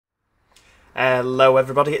Hello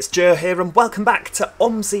everybody, it's Joe here and welcome back to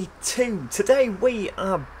OMSI 2. Today we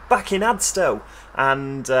are back in Adstow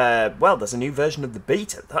and, well, there's a new version of the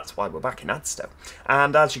beta, that's why we're back in Adstow.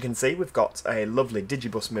 And as you can see, we've got a lovely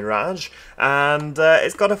Digibus Mirage and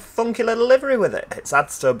it's got a funky little livery with it. It's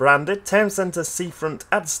Adstow branded, Town Centre, Seafront,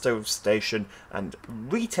 Adstow Station and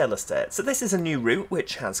Retail Estate. So this is a new route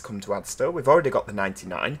which has come to Adstow. We've already got the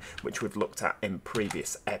 99, which we've looked at in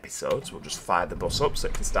previous episodes. We'll just fire the bus up so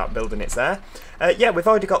it can start building its there. Yeah, we've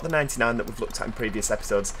already got the 99 that we've looked at in previous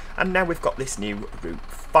episodes, and now we've got this new Route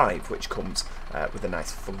 5, which comes with a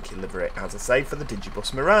nice funky livery, as I say, for the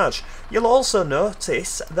Digibus Mirage. You'll also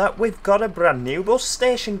notice that we've got a brand new bus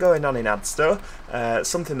station going on in Adstow,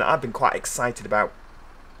 something that I've been quite excited about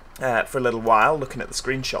for a little while, looking at the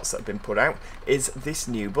screenshots that have been put out, is this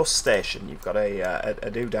new bus station. You've got a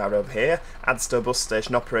doodah over here, Adstow bus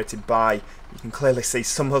station operated by, you can clearly see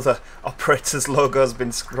some other operators' logos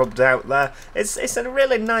been scrubbed out there. It's a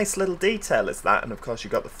really nice little detail, is that, and of course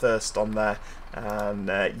you've got the first on there, and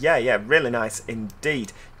yeah, really nice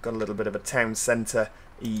indeed. Got a little bit of a town centre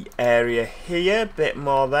area here, bit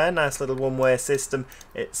more there, nice little one-way system.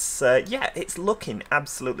 It's yeah, it's looking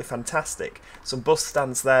absolutely fantastic. Some bus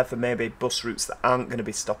stands there for maybe bus routes that aren't going to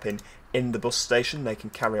be stopping in the bus station, they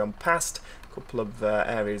can carry on past. A couple of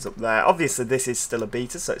areas up there. Obviously this is still a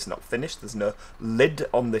beta, so it's not finished, there's no lid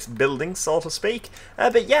on this building, so to speak,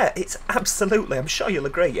 but yeah, it's absolutely, I'm sure you'll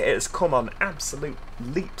agree, it has come on absolute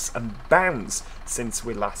leaps and bounds since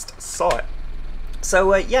we last saw it.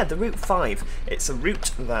 So yeah, the Route 5, it's a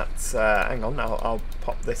route that, hang on, I'll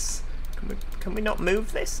pop this, can we not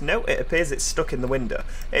move this? No, it appears it's stuck in the window.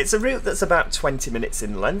 It's a route that's about 20 minutes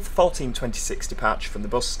in length, 14:26 departure from the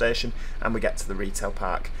bus station, and we get to the retail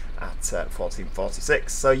park at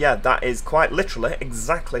 14:46. So yeah, that is quite literally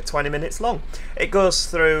exactly 20 minutes long. It goes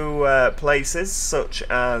through places such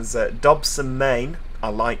as Dobson, Maine, I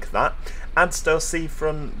like that, Adstow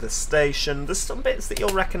Seafront, the station. There's some bits that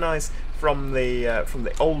you'll recognise from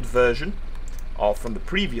the old version, or from the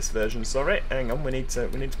previous version, sorry. Hang on, we need to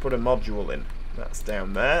put a module in. That's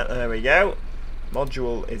down there. There we go.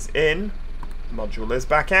 Module is in. Module is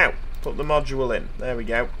back out. Put the module in. There we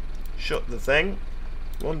go. Shut the thing.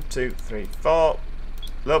 1, 2, 3, 4.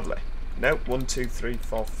 Lovely. Nope. 1, 2, 3,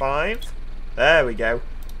 4, 5. There we go.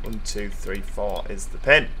 1, 2, 3, 4 is the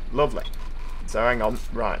pin. Lovely. So hang on.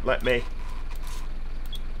 Right. Let me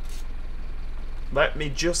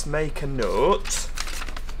just make a note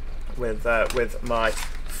with my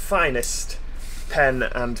finest pen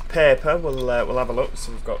and paper. We'll have a look.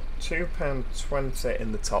 So we've got £2.20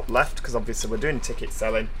 in the top left, because obviously we're doing ticket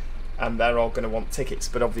selling and they're all going to want tickets,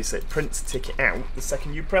 but obviously it prints a ticket out the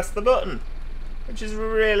second you press the button, which is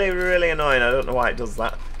really annoying. I don't know why it does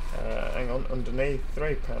that. Hang on, underneath,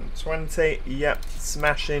 £3.20, yep,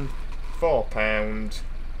 smashing, £4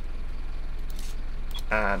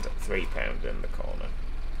 and £3 in the corner.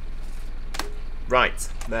 Right,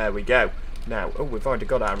 there we go. Now, oh, we've already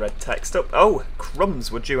got our red text up. Oh,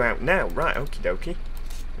 crumbs were due out now. Right, okie dokie.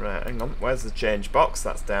 Right, hang on, where's the change box?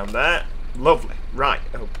 That's down there. Lovely. Right,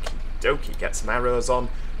 okie dokie. Get some arrows on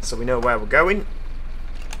so we know where we're going.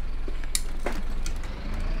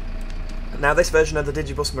 Now, this version of the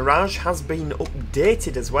Digibus Mirage has been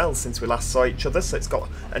updated as well since we last saw each other, so it's got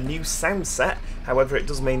a new sound set. However, it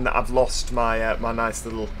does mean that I've lost my my nice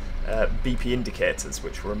little BP indicators,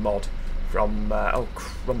 which were a mod from, oh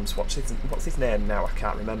crumbs, what's his name now? I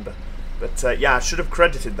can't remember. But yeah, I should have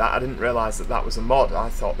credited that. I didn't realise that that was a mod. I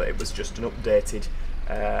thought that it was just an updated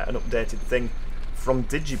thing from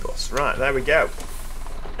Digibus. Right, there we go.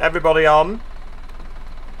 Everybody on.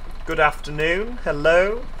 Good afternoon.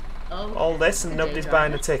 Hello. Oh, all this and nobody's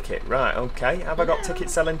buying a ticket. Right, okay. Have I got ticket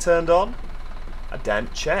selling turned on? I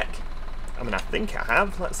didn't check. I mean, I think I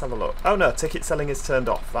have. Let's have a look. Oh no, ticket selling is turned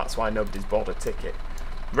off. That's why nobody's bought a ticket.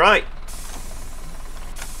 Right.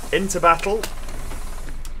 Into battle.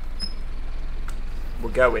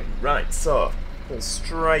 We're going. Right, so pull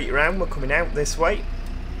straight around. We're coming out this way.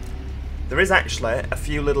 There is actually a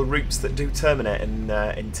few little routes that do terminate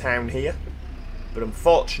in town here, but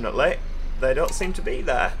unfortunately they don't seem to be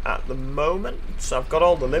there at the moment. So I've got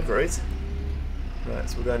all the liveries. Right,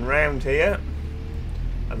 so we're going round here,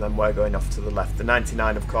 and then we're going off to the left. The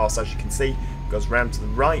 99, of course, as you can see, goes round to the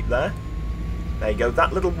right there. There you go.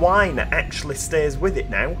 That little whine actually stays with it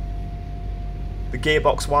now. The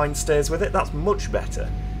gearbox whine stays with it. That's much better.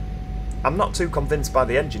 I'm not too convinced by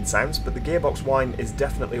the engine sounds, but the gearbox whine is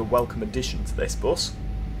definitely a welcome addition to this bus.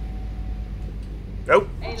 Oh,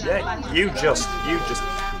 yeah, you just...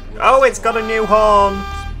 Oh, it's got a new horn!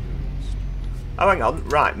 Oh, hang on.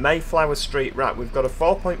 Right, Mayflower Street. Right, we've got a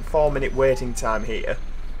 4.4 minute waiting time here.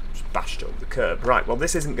 Just bashed over the curb. Right, well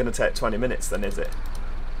this isn't going to take 20 minutes then, is it?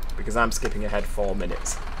 Because I'm skipping ahead 4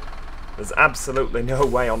 minutes. There's absolutely no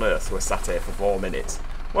way on earth we're sat here for 4 minutes.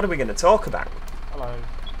 What are we going to talk about? Hello.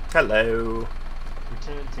 Hello.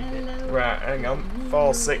 Return ticket. Hello. Right, hang on.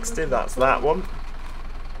 460, that's that one.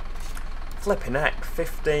 Flipping heck,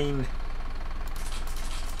 15,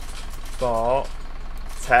 4,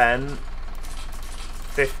 10, 15.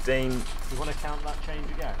 You want to count that change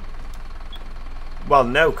again? Well,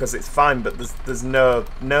 no, because it's fine, but there's no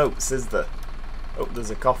notes, is there? Oh,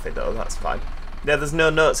 there's a coffee though, that's fine. Yeah, there's no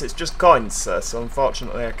notes, it's just coins, sir, so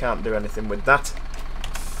unfortunately I can't do anything with that.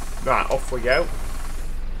 Right, off we go.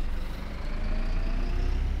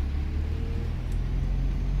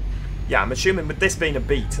 Yeah, I'm assuming with this being a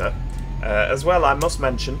beta, as well I must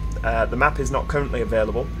mention, the map is not currently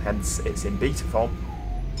available, hence it's in beta form.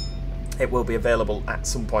 It will be available at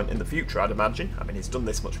some point in the future, I'd imagine. I mean, he's done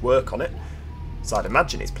this much work on it, so I'd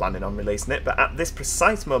imagine he's planning on releasing it, but at this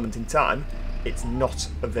precise moment in time, it's not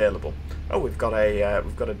available. Oh, we've got a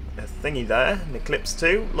thingy there, an Eclipse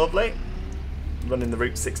 2, lovely. Running the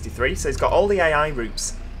Route 63, so he's got all the AI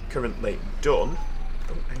routes currently done.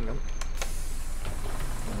 Oh, hang on.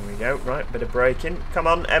 There we go, right, bit of braking. Come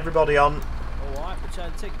on, everybody on. Alright,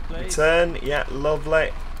 return ticket, please. Return, yeah, lovely.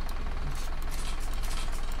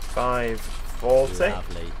 540.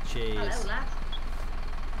 Lovely, cheers. Hello, lad.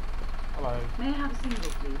 Hello. May I have a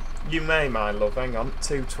single, please? You may, my love, hang on.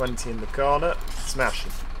 220 in the corner.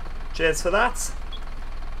 Smashing. Cheers for that.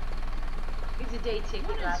 It's a day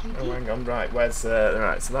ticket, lad. Oh, hang on, right, where's,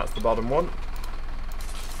 right, so that's the bottom one.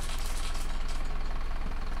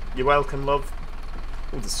 You're welcome, love.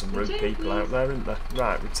 Oh, there's some rude Return, people please. out there, isn't there?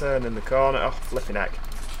 Right, return in the corner. Oh, flipping heck.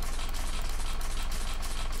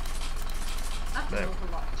 That's No. an awful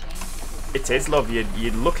lot of change. It is, love.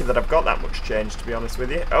 You're lucky that I've got that much change, to be honest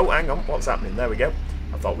with you. Oh, hang on, what's happening? There we go.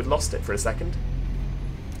 I thought we'd lost it for a second.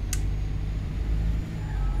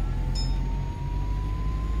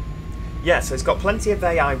 Yeah, so it's got plenty of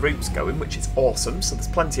AI routes going, which is awesome. So there's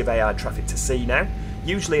plenty of AI traffic to see now.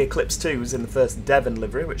 Usually Eclipse 2's in the first Devon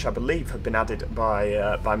livery, which I believe have been added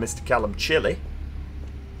by Mr Callum Chilly.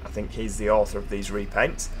 I think he's the author of these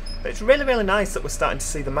repaints. But it's really, really nice that we're starting to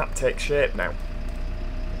see the map take shape now.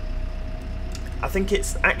 I think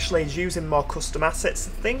it's actually using more custom assets.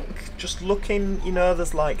 I think just looking, you know,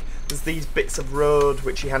 there's these bits of road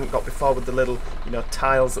which you hadn't got before with the little, you know,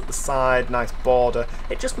 tiles at the side, nice border.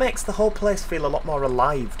 It just makes the whole place feel a lot more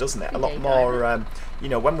alive, doesn't it? A lot more, you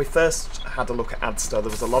know, when we first had a look at Adstow, there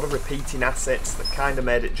was a lot of repeating assets that kind of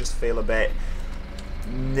made it just feel a bit,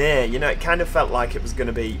 nah, you know, it kind of felt like it was going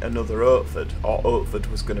to be another Oatford, or Oatford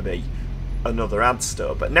was going to be another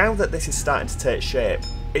Adstow. But now that this is starting to take shape,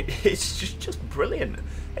 it's just brilliant.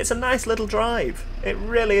 It's a nice little drive. It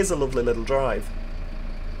really is a lovely little drive.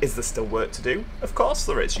 Is there still work to do? Of course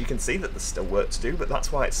there is. You can see that there's still work to do, but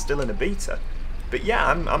that's why it's still in a beta. But yeah,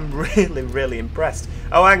 I'm really, really impressed.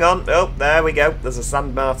 Oh, hang on. Oh, there we go. There's a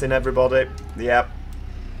Sand Martin, everybody. Yep.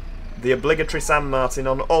 The obligatory Sand Martin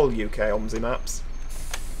on all UK OMSI maps.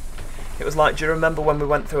 It was like, do you remember when we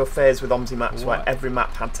went through a phase with OMSI maps where every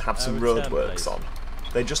map had to have some roadworks on?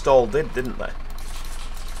 They just all did, didn't they?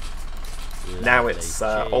 Lovely, Now it's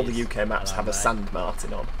all the cheers. UK maps Hello, have a mate. Sand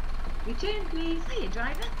Martin on. Return, please. Hiya,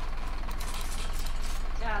 driver.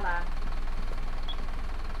 Chala.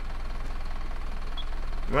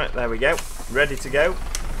 Right, there we go. Ready to go.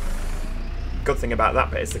 Good thing about that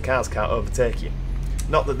bit is the cars can't overtake you.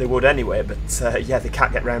 Not that they would anyway, but yeah, they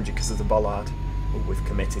can't get round you because of the bollard. Oh, we've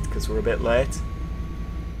committed because we're a bit late.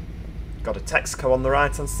 Got a Texaco on the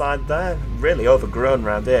right hand side there. Really overgrown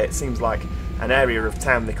round here. It seems like an area of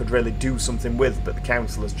town they could really do something with, but the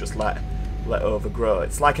council has just let overgrow.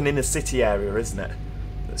 It's like an inner city area, isn't it?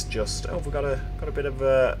 That's just, oh, we've got a bit of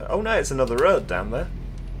a, oh no, it's another road down there.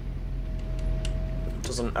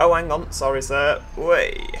 Doesn't, oh, hang on, sorry sir,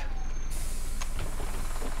 way.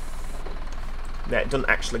 Yeah, it doesn't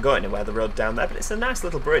actually go anywhere, the road down there, but it's a nice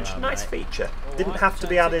little bridge, Hello, nice mate. feature. All Didn't right, have to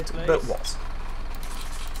be turn added, ticket, but please. was.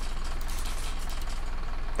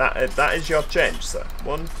 That is your change, sir.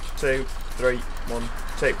 1, 2, 3, 1,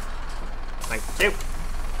 2. Thank you.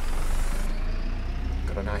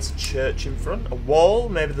 Got a nice church in front, a wall.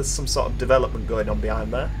 Maybe there's some sort of development going on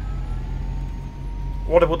behind there.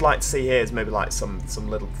 What I would like to see here is maybe like some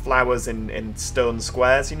little flowers in stone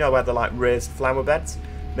squares. You know where they're like raised flower beds.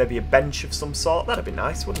 Maybe a bench of some sort. That'd be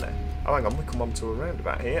nice, wouldn't it? Oh, hang on, we come on to a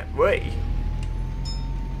roundabout here. Wait.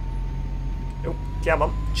 Oh, come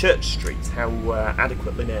on. Church Street, how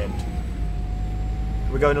adequately named.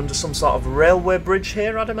 We're going under some sort of railway bridge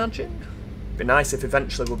here, I'd imagine. Be nice if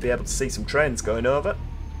eventually we'll be able to see some trains going over.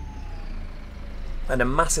 and a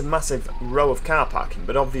massive row of car parking,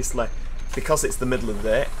 but obviously because it's the middle of the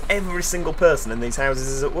day, every single person in these houses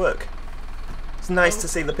is at work. It's nice to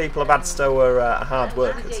see the people of Adstow are hard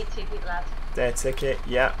workers. Day ticket, lad. Day ticket,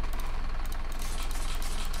 yeah.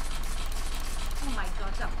 Oh my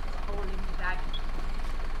god, that put a hole in my bag.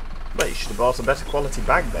 Well, you should have bought a better quality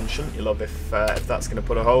bag then, shouldn't you, love, if that's going to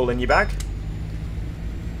put a hole in your bag?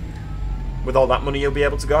 With all that money, you'll be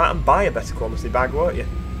able to go out and buy a better quality bag, won't you?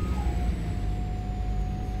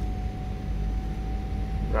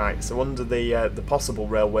 Right, so under the possible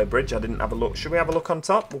railway bridge, I didn't have a look. Should we have a look on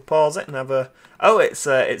top? We'll pause it and have a... Oh, it's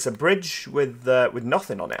a bridge with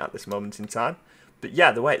nothing on it at this moment in time. But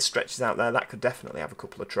yeah, the way it stretches out there, that could definitely have a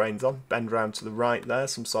couple of trains on. Bend round to the right there,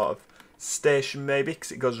 some sort of station maybe,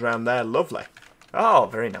 because it goes around there. Lovely. Oh,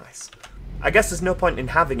 very nice. I guess there's no point in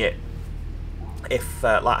having it if,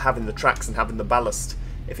 like having the tracks and having the ballast,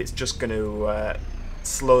 if it's just going to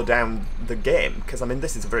slow down the game, because I mean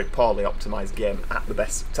this is a very poorly optimised game at the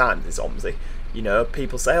best of times, this OMSI. You know,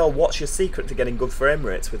 people say, oh, what's your secret to getting good frame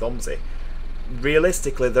rates with OMSI?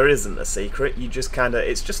 Realistically, there isn't a secret. You just kind of,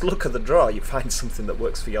 it's just luck of the draw. You find something that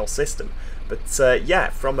works for your system. But yeah,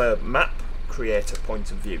 from a map creator point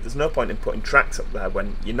of view, there's no point in putting tracks up there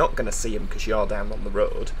when you're not going to see them because you're down on the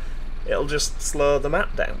road. It'll just slow the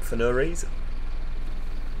map down for no reason.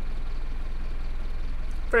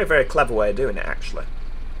 Very clever way of doing it, actually.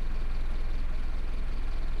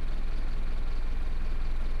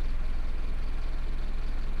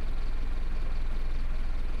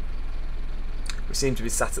 We seem to be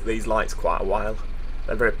sat at these lights quite a while.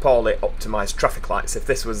 They're very poorly optimised traffic lights. If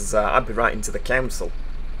this was, I'd be writing to the council.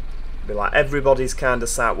 It'd be like, everybody's kind of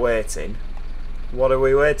sat waiting. What are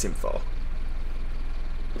we waiting for?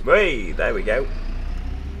 Whey, there we go.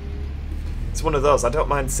 It's one of those, I don't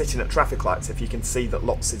mind sitting at traffic lights if you can see that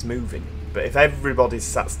lots is moving. But if everybody's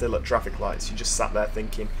sat still at traffic lights, you just sat there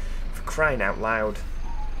thinking, for crying out loud.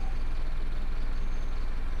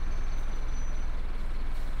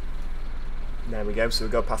 There we go, so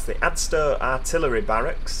we go past the Adstow Artillery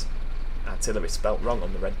Barracks. Artillery spelt wrong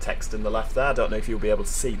on the red text in the left there. I don't know if you'll be able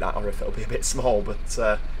to see that or if it'll be a bit small,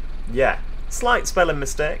 but yeah, slight spelling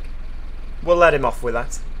mistake. We'll let him off with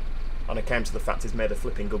that, on account of the fact he's made a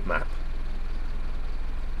flipping good map.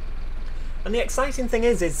 And the exciting thing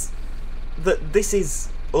is that this is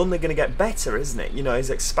only going to get better, isn't it? You know, he's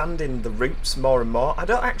expanding the routes more and more. I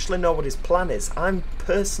don't actually know what his plan is. I'm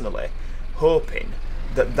personally hoping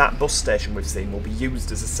that that bus station we've seen will be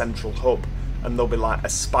used as a central hub, and there'll be like a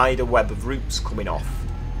spider web of routes coming off.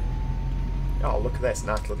 Oh, look at this,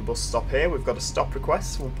 nice little bus stop here. We've got a stop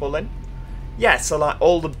request, so we'll pull in. Yeah, so like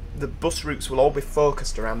all the bus routes will all be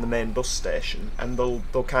focused around the main bus station, and they'll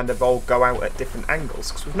kind of all go out at different angles,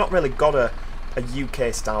 because we've not really got a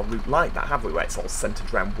UK style route like that, have we, where it's all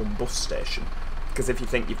centred around one bus station? Because if you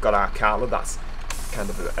think you've got Arcala, that's kind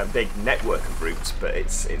of a big network of routes, but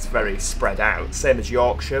it's very spread out. Same as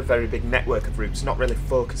Yorkshire, very big network of routes, not really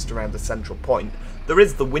focused around a central point. There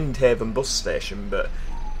is the Windhaven bus station, but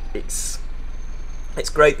it's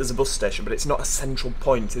great there's a bus station, but it's not a central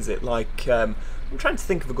point, is it? Like, I'm trying to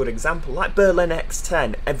think of a good example. Like Berlin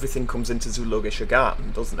X10, everything comes into Zoologischer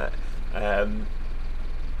Garten, doesn't it?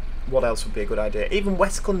 What else would be a good idea? Even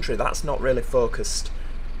West Country, that's not really focused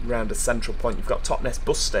around a central point. You've got Totnes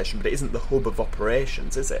bus station, but it isn't the hub of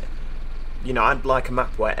operations, is it? You know, I'd like a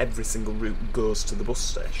map where every single route goes to the bus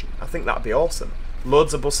station. I think that'd be awesome.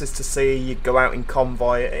 Loads of buses to see, you go out in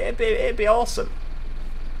convoy, it'd be awesome.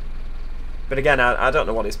 But again, I don't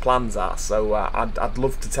know what his plans are, so I'd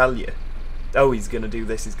love to tell you. Oh, he's going to do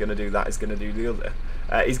this, he's going to do that, he's going to do the other.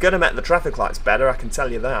 He's going to make the traffic lights better, I can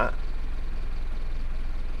tell you that.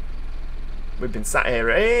 We've been sat here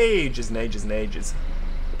ages and ages and ages.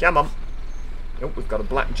 Come on. Oh, we've got a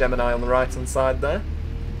black Gemini on the right hand side there.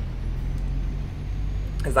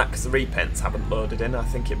 Is that because the repaints haven't loaded in? I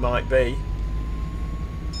think it might be.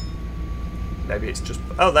 Maybe it's just...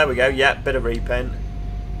 Oh, there we go. Yeah, bit of repaint.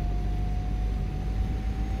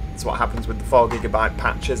 That's what happens with the 4GB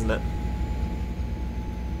patch, isn't it?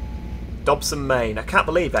 Dobson, Maine. I can't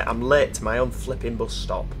believe it. I'm late to my own flipping bus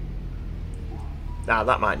stop. Now,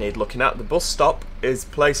 that might need looking at. The bus stop is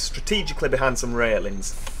placed strategically behind some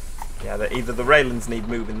railings. Yeah, either the railings need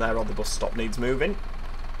moving there or the bus stop needs moving.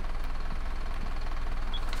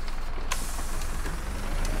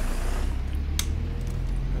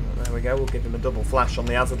 There we go, we'll give him a double flash on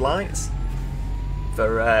the hazard lights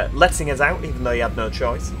for letting us out, even though he had no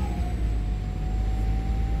choice.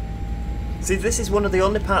 It's See, this is one of the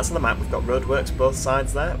only parts of the map, we've got roadworks both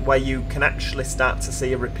sides there, where you can actually start to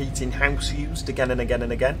see a repeating house used again and again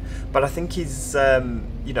and again. But I think he's,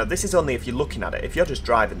 you know, this is only if you're looking at it. If you're just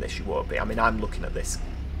driving this, you won't be. I mean, I'm looking at this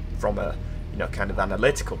from a, you know, kind of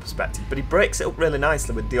analytical perspective. But he breaks it up really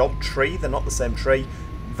nicely with the odd tree. They're not the same tree.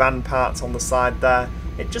 Van parts on the side there.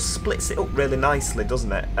 It just splits it up really nicely,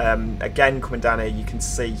 doesn't it? Again, coming down here, you can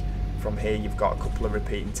see from here you've got a couple of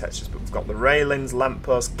repeating textures, but we've got the railings,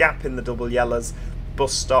 lamppost, gap in the double yellows,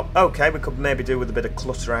 bus stop. Okay, we could maybe do with a bit of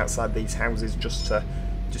clutter outside these houses just to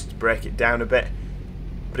break it down a bit.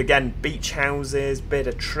 But again, beach houses, bit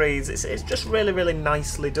of trees. It's just really, really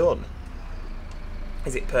nicely done.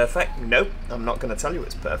 Is it perfect? Nope, I'm not going to tell you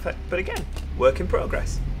it's perfect. But again, work in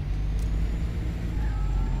progress.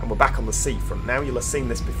 And we're back on the seafront now. You'll have seen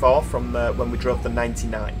this before from when we drove the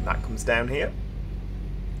 99. That comes down here.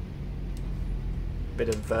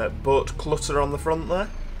 Bit of boat clutter on the front there.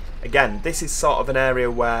 Again, this is sort of an area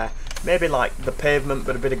where maybe like the pavement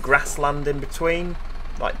but a bit of grassland in between.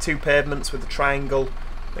 Like two pavements with a triangle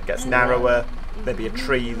that gets narrower. Maybe a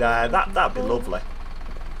tree there. That'd be lovely.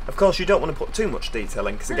 Of course, you don't want to put too much detail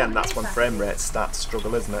in because again, that's when frame rates start to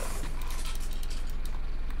struggle, isn't it?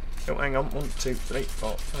 Oh, hang on. 1, 2, 3,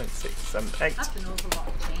 4, 5, 6, 7, 8. That's an awful lot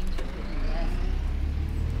of change, isn't there?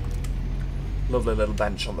 Lovely little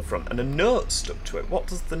bench on the front and a note stuck to it. What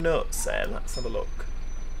does the note say? Let's have a look.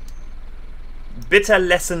 Bitte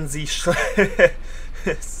lassen Sie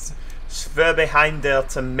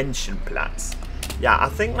Schwerbehinderter Menschenplatz. Yeah, I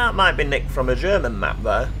think that might be nicked from a German map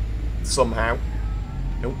there. Somehow.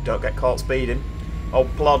 Nope, don't get caught speeding.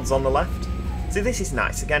 Old plods on the left. See, this is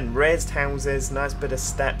nice. Again, raised houses, nice bit of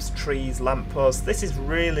steps, trees, lampposts. This is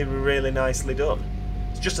really, really nicely done.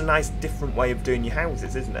 It's just a nice different way of doing your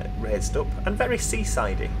houses, isn't it? Raised up and very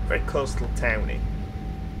seasidey, very coastal towny.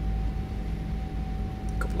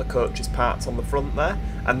 A couple of coaches parked on the front there,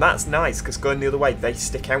 and that's nice because going the other way they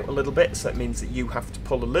stick out a little bit, so it means that you have to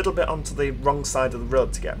pull a little bit onto the wrong side of the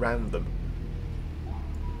road to get round them.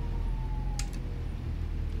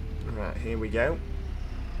 Right, here we go.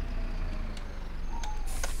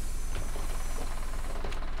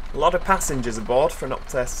 A lot of passengers aboard for an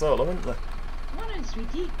Optare Solo, isn't there? Morning,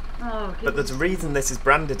 sweetie. Oh, But there's a reason this is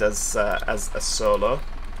branded as a Solo.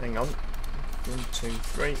 Hang on. 1, 2,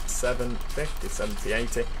 3, 7, 50, 70,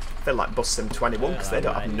 80. I feel like Bus Sim 21 because they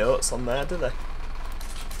don't have notes on there, do they?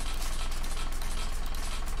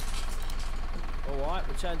 Alright,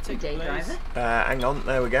 return ticket, Day please. driver. Hang on,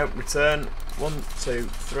 there we go. Return. 1, 2,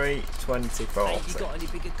 3, 20, 40. Mate, you got any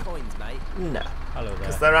bigger coins, mate? No. Hello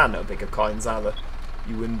Because there. there are no bigger coins, are there?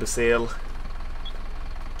 You imbecile.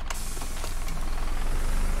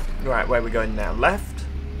 Right, where are we going now? Left?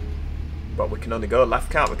 Well, we can only go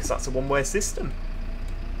left, can't we? Because that's a one-way system.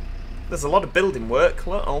 There's a lot of building work.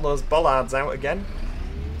 Look, all those bollards out again.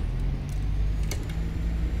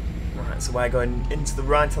 Right, so we're going into the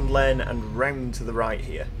right-hand lane and round to the right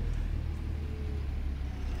here.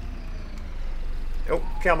 Oh,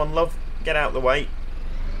 come on, love. Get out of the way.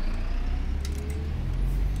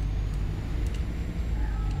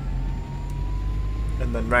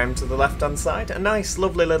 And then round to the left-hand side. A nice,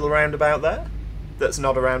 lovely little roundabout there. That's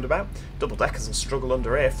not a roundabout. Double-deckers will struggle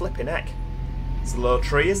under here. Flipping heck. It's a low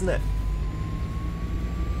tree, isn't it?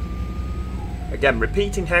 Again,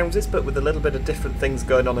 repeating houses, but with a little bit of different things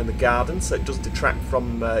going on in the garden, so it does detract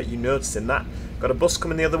from you noticing that. Got a bus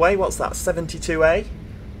coming the other way. What's that? 72A?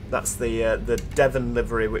 That's the Devon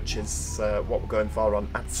livery, which is what we're going for on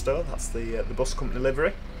Adstow. That's the bus company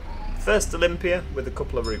livery. First Olympia with a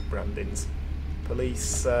couple of route brandings.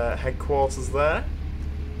 Police headquarters there.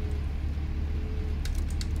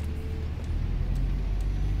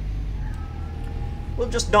 We'll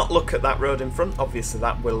just not look at that road in front. Obviously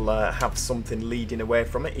that will have something leading away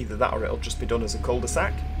from it. Either that or it'll just be done as a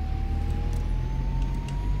cul-de-sac.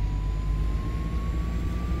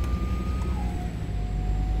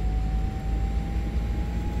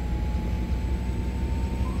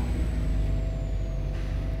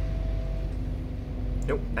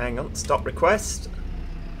 Nope, hang on, stop request.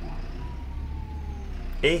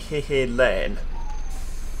 Ehehe Lane.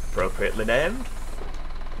 Appropriately named.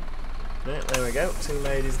 Right, there we go, two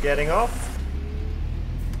ladies getting off.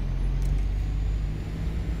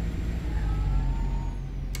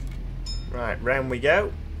 Right, round we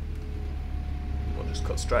go. We'll just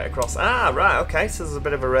cut straight across. Ah, right, okay, so there's a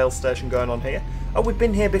bit of a rail station going on here. Oh, we've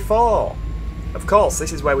been here before. Of course,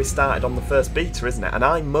 this is where we started on the first beta, isn't it? And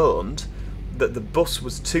I moaned that the bus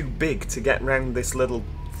was too big to get round this little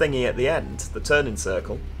thingy at the end, the turning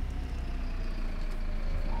circle.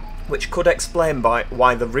 which could explain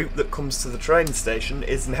why the route that comes to the train station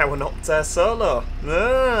is now an Optare Solo.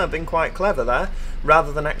 Been quite clever there.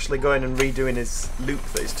 Rather than actually going and redoing his loop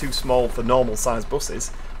that is too small for normal sized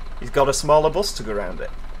buses, he's got a smaller bus to go around it.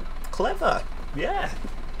 Clever, yeah.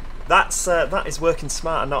 That is working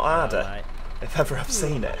smarter, not harder, Mate. if ever I've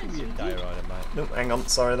seen it. You day rider, mate. No, hang on,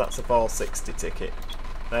 sorry, that's a 460 ticket.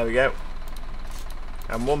 There we go.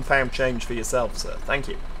 And £1 change for yourself, sir. Thank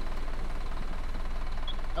you.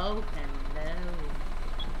 Oh, hello.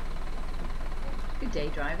 Good day,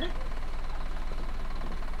 driver.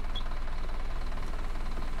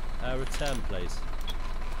 Return, please.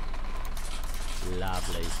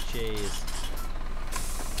 Lovely. Cheers.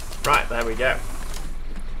 Right, there we go.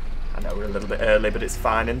 I know we're a little bit early, but it's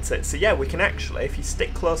fine, isn't it? So yeah, we can actually, if you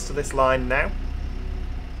stick close to this line now,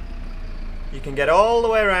 you can get all the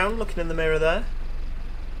way around looking in the mirror there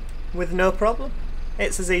with no problem.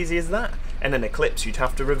 It's as easy as that. In an eclipse, you'd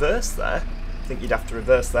have to reverse there. I think you'd have to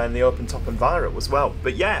reverse there in the open top enviro as well.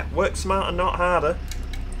 But yeah, work smarter, not harder.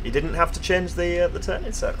 You didn't have to change the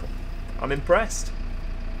turning circle. I'm impressed.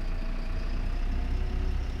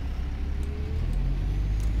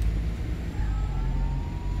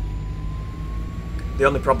 The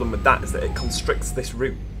only problem with that is that it constricts this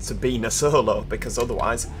route to being a solo, because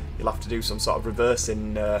otherwise you'll have to do some sort of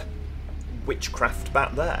reversing witchcraft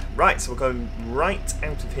back there. Right, so we're going right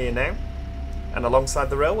out of here now, and alongside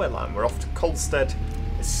the railway line we're off to Colstead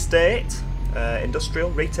Estate, industrial,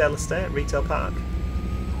 retail estate, retail park.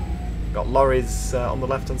 Got lorries on the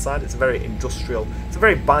left hand side. It's a very industrial, it's a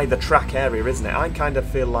very by the track area, isn't it? I kind of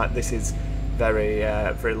feel like this is very,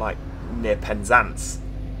 very like near Penzance.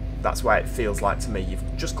 That's why it feels like to me. You've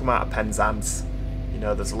just come out of Penzance. You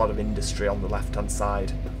know, there's a lot of industry on the left hand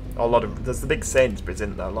side. There's the big Sainsbury's,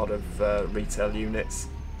 isn't there? A lot of retail units.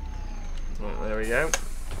 Well, there we go.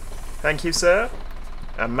 Thank you, sir.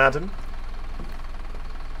 And madam.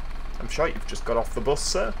 I'm sure you've just got off the bus,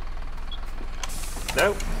 sir.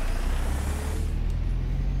 No.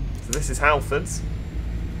 So this is Halford's.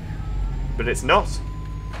 But it's not.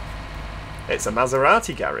 It's a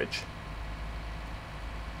Maserati garage.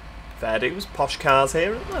 Fair dues, posh cars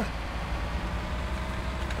here, aren't there? Right,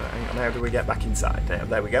 hang on, how do we get back inside? Now,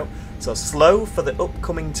 there we go. So slow for the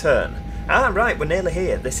upcoming turn. Ah, right, we're nearly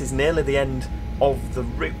here. This is nearly the end of the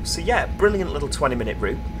route. So yeah, brilliant little 20-minute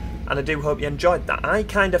route. And I do hope you enjoyed that. I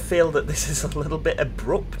kind of feel that this is a little bit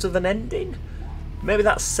abrupt of an ending. Maybe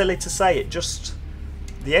that's silly to say.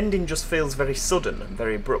 The ending just feels very sudden and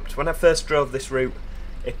very abrupt. When I first drove this route,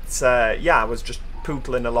 yeah, I was just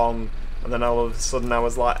pootling along. And then all of a sudden I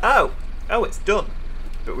was like, oh, it's done.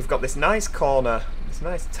 But we've got this nice corner, this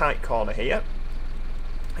nice tight corner here.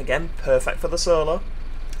 Again, perfect for the solo.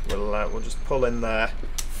 We'll just pull in there,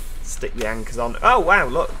 stick the anchors on. Oh wow,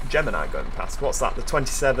 look, Gemini going past. What's that, the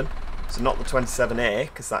 27? So not the 27A,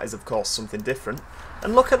 because that is of course something different.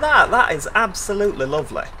 And look at that, that is absolutely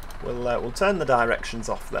lovely. We'll turn the directions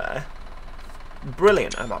off there.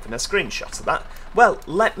 Brilliant, I'm having a screenshot of that. Well,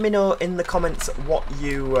 let me know in the comments what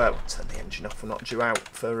you... turn the engine off, we're not due out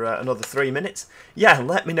for another 3 minutes. Yeah,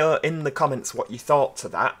 let me know in the comments what you thought to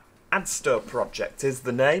that. Adstow Project is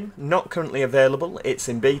the name, not currently available, it's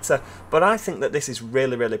in beta, but I think that this is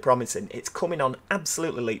really, really promising. It's coming on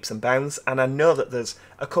absolutely leaps and bounds, and I know that there's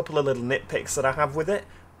a couple of little nitpicks that I have with it,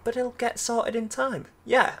 but it'll get sorted in time.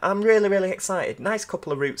 Yeah, I'm really, really excited. Nice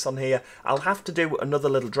couple of routes on here. I'll have to do another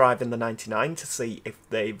little drive in the 99 to see if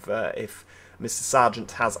if Mr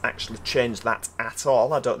Sargent has actually changed that at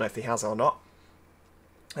all. I don't know if he has or not.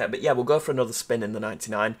 But yeah, we'll go for another spin in the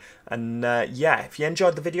 99. And yeah, if you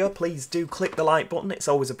enjoyed the video, please do click the like button. It's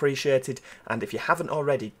always appreciated. And if you haven't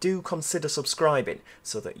already, do consider subscribing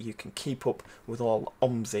so that you can keep up with all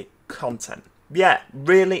OMSI content. Yeah,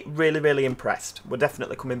 really, really, really impressed. We're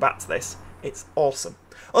definitely coming back to this. It's awesome.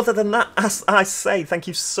 Other than that, as I say, thank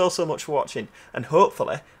you so much for watching. And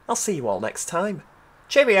hopefully, I'll see you all next time.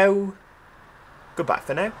 Cheerio! Goodbye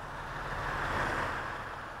for now.